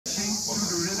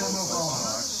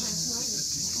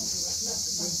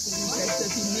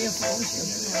die meer voor ons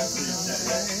hebben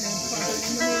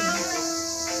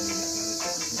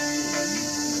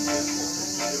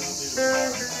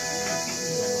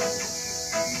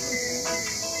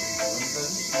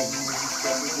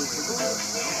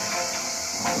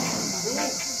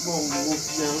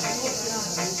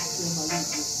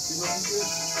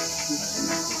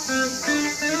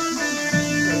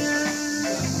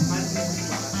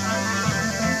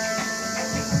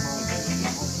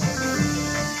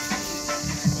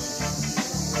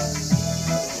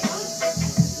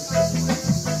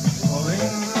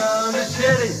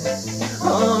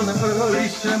on an early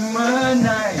summer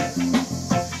night.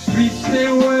 Streets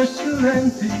they were still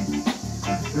empty,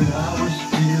 but I was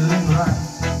feeling right.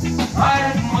 I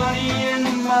had money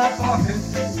in my pocket,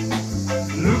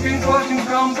 looking for some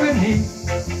company,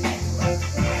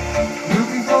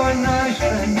 looking for a nice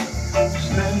friend to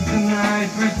spend the night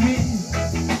with me.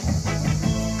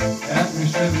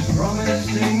 Atmosphere was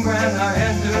promising when I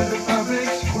entered the public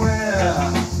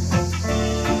square.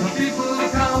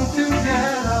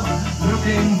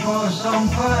 Looking for some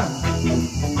fun.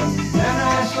 Then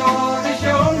I saw this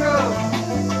young girl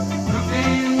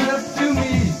looking up to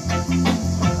me.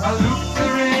 I looked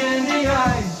her in the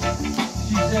eyes.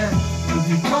 She said, "Will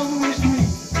you come with me?"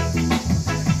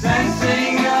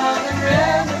 Dancing on the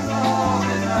rhythm of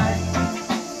the night.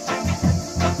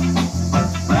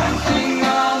 Dancing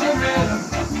on the rhythm.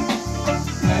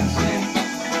 Dancing.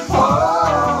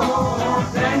 Oh,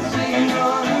 dancing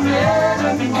on the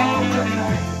rhythm of the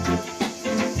night.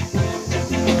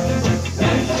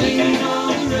 Dancing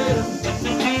on the rhythm,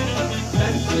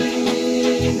 dancing,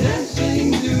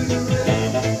 dancing to the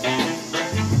rhythm.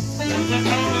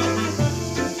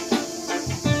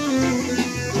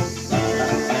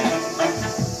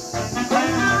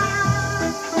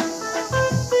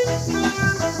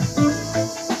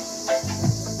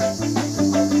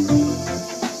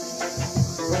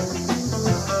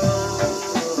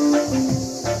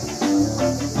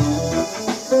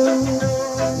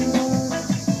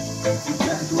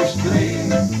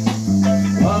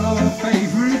 One of our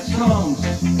favorite songs.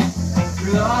 We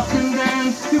laugh and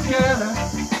dance together.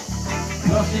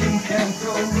 Nothing can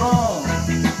go wrong.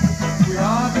 We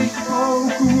hardly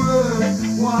spoke a word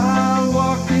while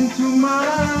walking to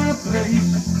my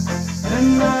place.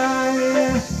 And I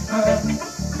asked her,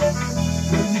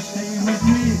 "Will you stay with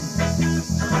me?"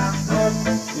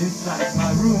 Inside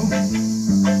my room,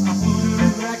 I put a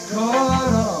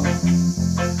record on.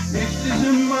 This is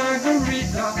a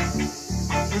margarita.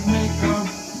 Would make her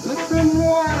look and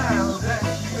wild as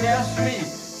she asked me,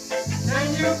 "Can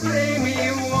you play me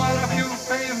one of your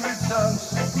favorite songs?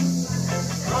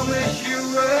 Promise you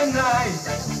a night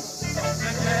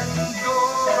that can go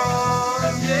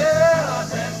on, yeah,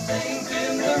 dancing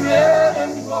in the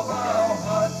rhythm of our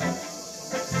heart.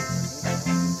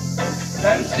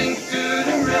 Dancing to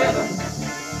the rhythm,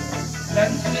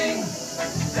 dancing,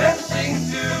 dancing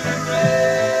to the rhythm."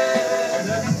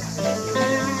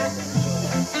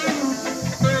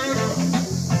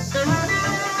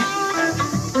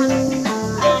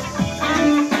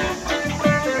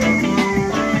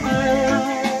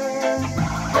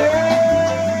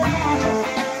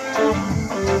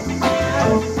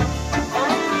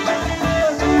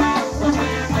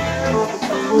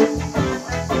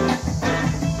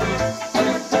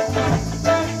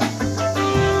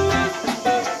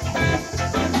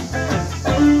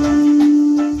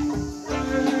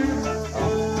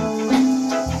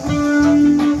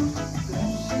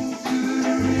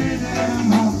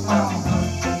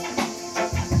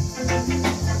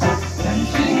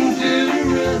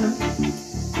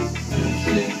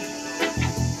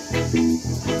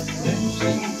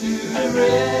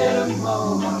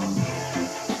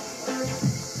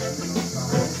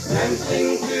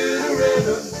 Dancing to the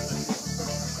rhythm,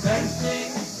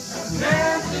 dancing,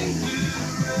 dancing to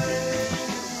the rhythm.